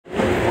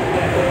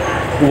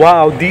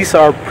Wow, these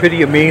are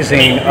pretty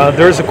amazing.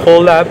 There's a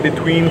collab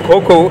between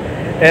Coco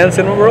and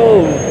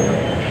Cinnamorol.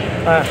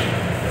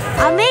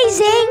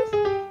 Amazing!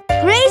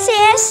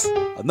 Gracious!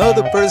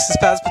 Another Percy's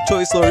passport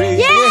choice lorry.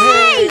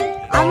 Yay!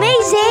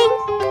 Amazing!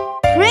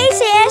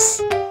 Gracious!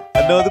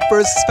 Another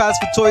Percy's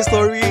passport choice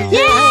lorry.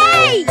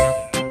 Yay!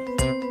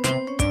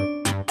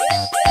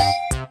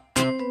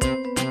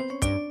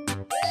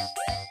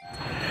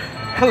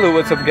 Hello,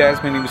 what's up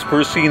guys? My name is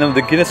Percy and I'm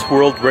the Guinness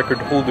World Record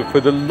holder for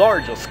the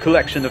largest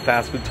collection of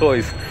fast food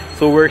toys.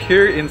 So we're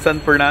here in San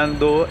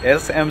Fernando,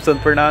 SM San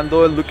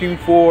Fernando, looking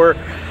for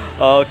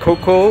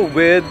Coco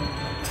with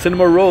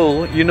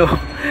Cinnamorol. You know,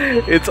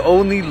 it's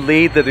only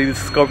late that I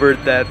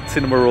discovered that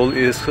Cinnamorol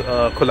is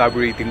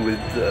collaborating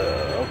with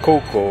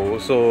Coco.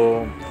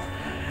 So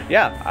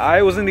yeah,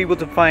 I wasn't able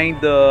to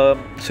find the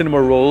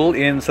Cinnamorol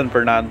in San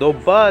Fernando,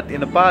 but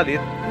in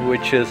Apalit,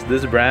 which is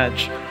this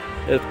branch,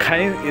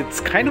 it's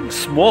kind of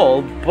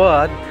small,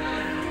 but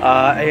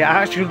I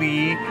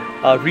actually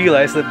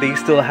realized that they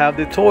still have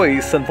the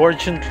toys.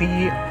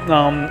 Unfortunately,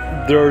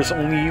 there's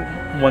only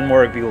one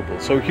more available.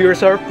 So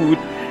here's our food,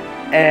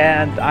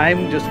 and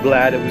I'm just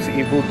glad I was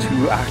able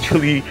to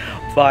actually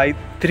buy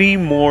 3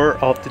 more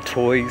of the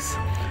toys.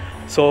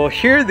 So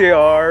here they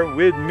are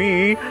with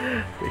me.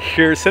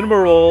 Here's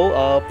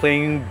Cinnamorol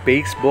playing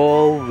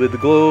baseball with the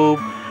globe,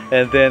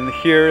 and then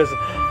here's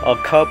a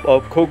cup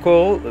of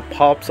Coco that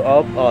pops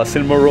up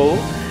Cinnamorol,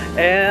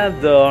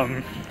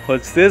 and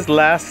what's this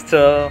last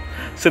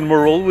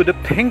Cinnamorol with a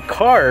pink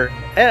car,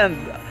 and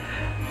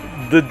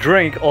the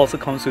drink also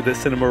comes with a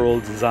Cinnamorol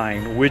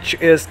design, which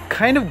is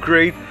kind of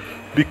great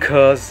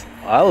because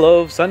I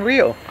love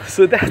Sanrio.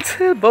 So that's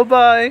it. Bye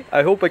bye.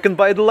 I hope I can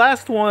buy the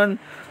last one.